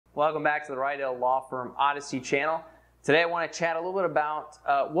Welcome back to the Reidel Law Firm Odyssey channel. Today I want to chat a little bit about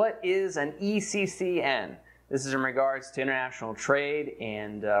what is an ECCN. This is in regards to international trade,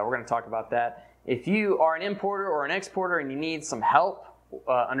 and we're going to talk about that. If you are an importer or an exporter and you need some help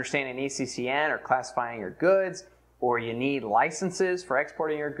understanding ECCN or classifying your goods, or you need licenses for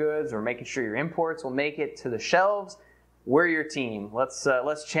exporting your goods or making sure your imports will make it to the shelves, we're your team. Let's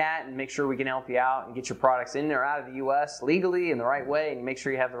chat and make sure we can help you out and get your products in or out of the U.S. legally in the right way, and make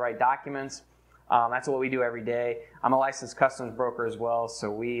sure you have the right documents. That's what we do every day. I'm a licensed customs broker as well,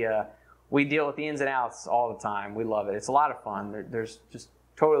 so we deal with the ins and outs all the time. We love it. It's a lot of fun. There's just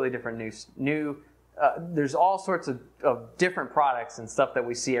totally different there's all sorts of different products and stuff that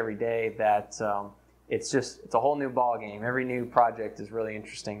we see every day that it's a whole new ball game. Every new project is really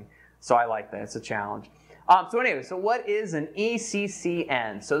interesting, so I like that. It's a challenge. So what is an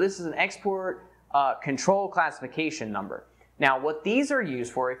ECCN? So this is an export control classification number. Now, what these are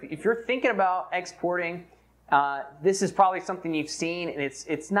used for, if you're thinking about exporting, this is probably something you've seen, and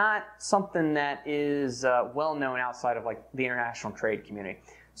it's not something that is well known outside of like the international trade community.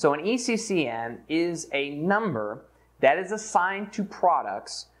 So an ECCN is a number that is assigned to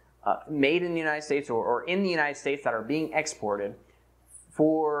products made in the United States or in the United States that are being exported,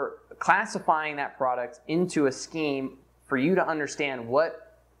 for classifying that product into a scheme for you to understand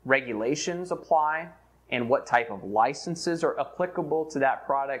what regulations apply and what type of licenses are applicable to that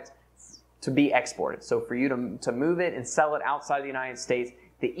product to be exported. So for you to move it and sell it outside the United States,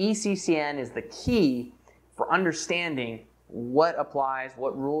 the ECCN is the key for understanding what applies,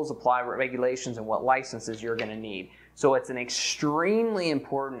 what rules apply, what regulations, and what licenses you're going to need. So it's an extremely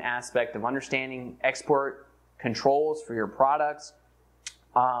important aspect of understanding export controls for your products.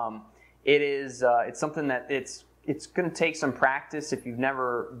 It's something that it's going to take some practice if you've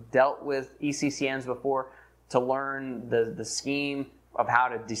never dealt with ECCNs before to learn the scheme of how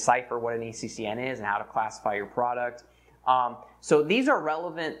to decipher what an ECCN is and how to classify your product. So these are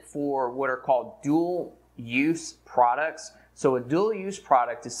relevant for what are called dual-use products. So a dual-use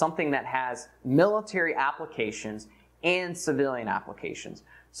product is something that has military applications and civilian applications.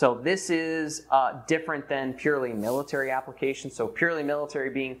 So this is different than purely military applications. So purely military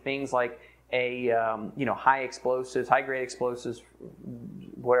being things like high grade explosives,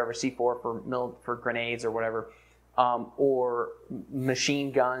 whatever, C4 for grenades or whatever, or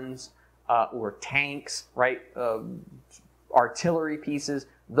machine guns or tanks, right? Artillery pieces.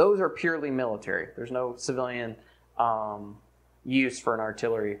 Those are purely military. There's no civilian use for an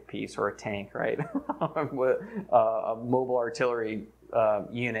artillery piece or a tank, right? A mobile artillery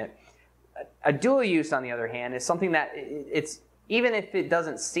unit. A dual use, on the other hand, is something that even if it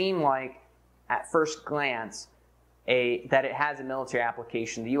doesn't seem like at first glance that it has a military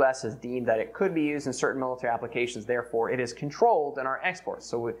application, the U.S. has deemed that it could be used in certain military applications. Therefore, it is controlled in our exports.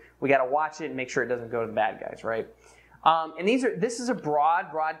 So we got to watch it and make sure it doesn't go to the bad guys, right? And this is a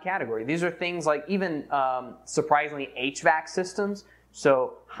broad category. These are things like even surprisingly HVAC systems.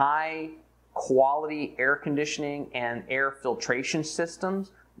 So high quality air conditioning and air filtration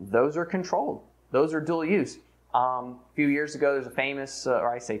systems, those are controlled. Those are dual use. A few years ago, there's a famous, or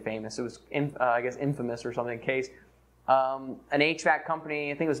I say famous, it was I guess infamous or something case. An HVAC company,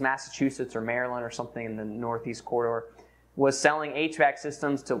 I think it was Massachusetts or Maryland or something in the Northeast corridor, was selling HVAC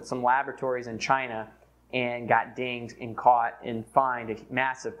systems to some laboratories in China and got dinged and caught and fined a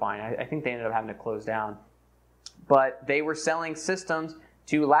massive fine. I think they ended up having to close down. But they were selling systems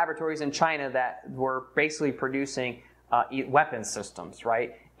to laboratories in China that were basically producing weapon systems,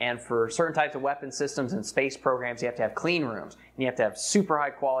 right? And for certain types of weapon systems and space programs, you have to have clean rooms, and you have to have super high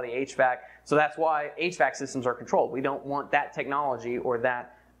quality HVAC. So that's why HVAC systems are controlled. We don't want that technology or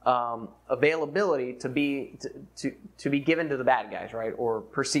that availability to be given to the bad guys, right? Or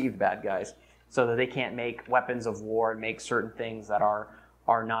perceived bad guys, so that they can't make weapons of war and make certain things that are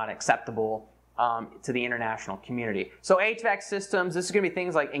not acceptable to the international community. So HVAC systems, this is going to be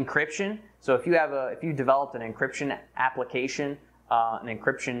things like encryption. So if you developed an encryption application, an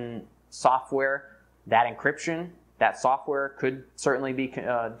encryption software, that software could certainly be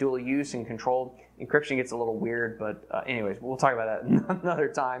dual use and controlled. Encryption gets a little weird, but anyways, we'll talk about that another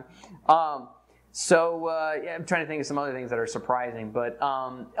time. I'm trying to think of some other things that are surprising, but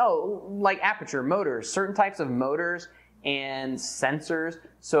like aperture motors, certain types of motors and sensors.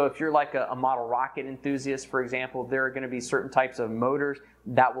 So if you're like a model rocket enthusiast, for example, there are going to be certain types of motors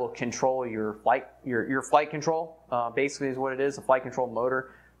that will control your flight control. Basically is what it is, a flight control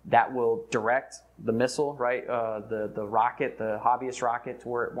motor that will direct the missile, right? The rocket, the hobbyist rocket, to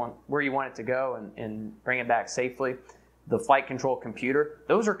where you want it to go and bring it back safely. The flight control computer,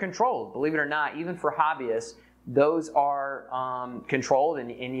 those are controlled, believe it or not. Even for hobbyists, those are controlled,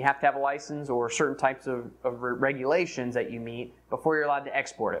 and you have to have a license or certain types of regulations that you meet before you're allowed to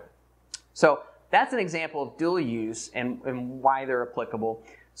export it. So that's an example of dual use and why they're applicable.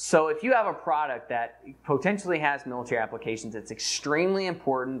 So if you have a product that potentially has military applications, it's extremely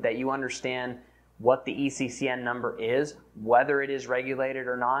important that you understand what the ECCN number is, whether it is regulated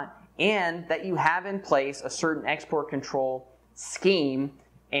or not, and that you have in place a certain export control scheme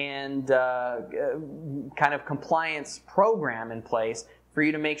and kind of compliance program in place for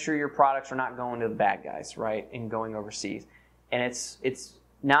you to make sure your products are not going to the bad guys, right, and going overseas. And it's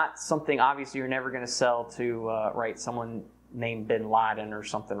not something, obviously, you're never going to sell to, right, someone named Bin Laden or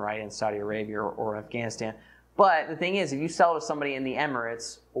something, right, in Saudi Arabia or Afghanistan. But the thing is, if you sell to somebody in the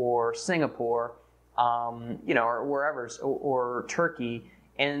Emirates or Singapore, or wherever, or Turkey,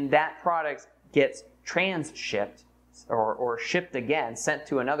 and that product gets transshipped or shipped again, sent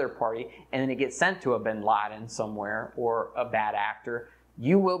to another party, and then it gets sent to a Bin Laden somewhere or a bad actor,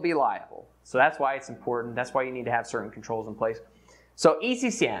 you will be liable. So that's why it's important. That's why you need to have certain controls in place. So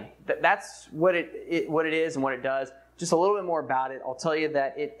ECCN, that's what it is and what it does. Just a little bit more about it. I'll tell you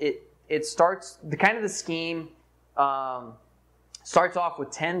that it starts, the scheme starts off with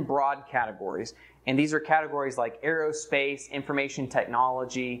 10 broad categories. And these are categories like aerospace, information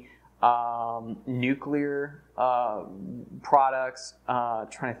technology, nuclear products,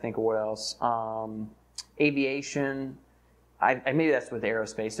 trying to think of what else, aviation, maybe that's with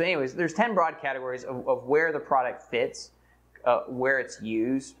aerospace. So anyways, there's 10 broad categories of where the product fits, where it's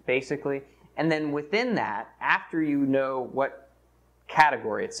used, basically. And then within that, after you know what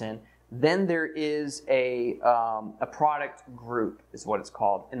category it's in, then there is a product group, is what it's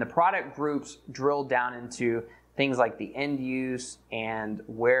called. And the product groups drill down into things like the end use and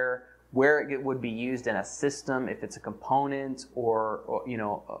where it would be used in a system, if it's a component or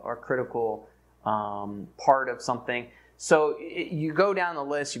a critical part of something. So you go down the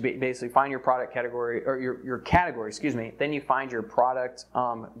list, you basically find your product category, or your category, then you find your product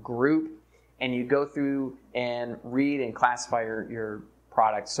group, and you go through and read and classify your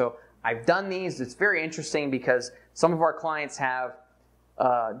product. So I've done these. It's very interesting because some of our clients have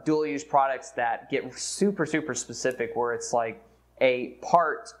dual-use products that get super, super specific, where it's like a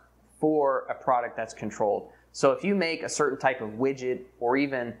part for a product that's controlled. So if you make a certain type of widget, or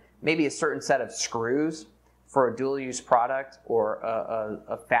even maybe a certain set of screws for a dual-use product, or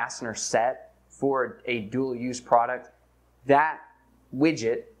a fastener set for a dual-use product, that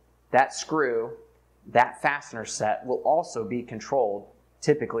widget, that screw, that fastener set will also be controlled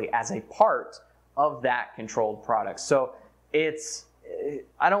typically as a part of that controlled product. So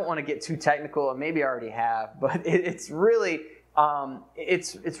I don't want to get too technical, and maybe I already have, but it's really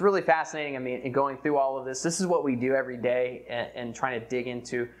fascinating. I mean, in going through all of this is what we do every day, and trying to dig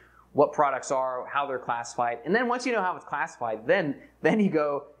into what products are, how they're classified. And then once you know how it's classified, then you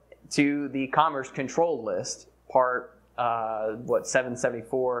go to the Commerce Control List, part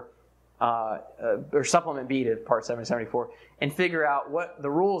 774, or Supplement B to Part 774, and figure out what the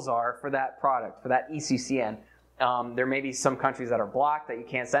rules are for that product, for that ECCN. There may be some countries that are blocked that you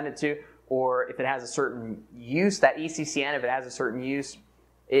can't send it to, or if it has a certain use, that ECCN, if it has a certain use,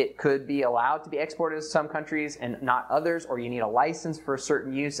 it could be allowed to be exported to some countries and not others, or you need a license for a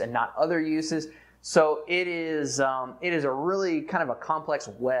certain use and not other uses. So it is a really kind of a complex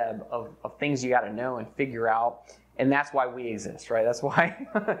web of things you got to know and figure out. And that's why we exist, right? That's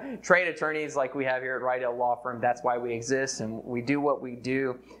why trade attorneys like we have here at Reidel Law Firm, that's why we exist, and we do what we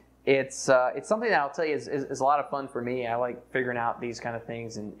do. It's something that I'll tell you is a lot of fun for me. I like figuring out these kind of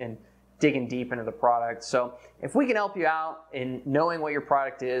things and digging deep into the product. So if we can help you out in knowing what your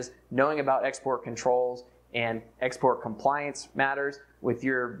product is, knowing about export controls and export compliance matters with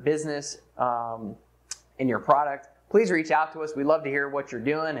your business and your product, please reach out to us. We'd love to hear what you're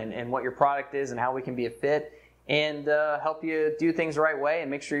doing and what your product is and how we can be a fit, and help you do things the right way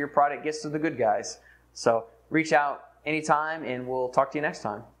and make sure your product gets to the good guys. So reach out anytime, and we'll talk to you next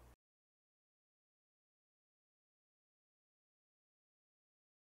time.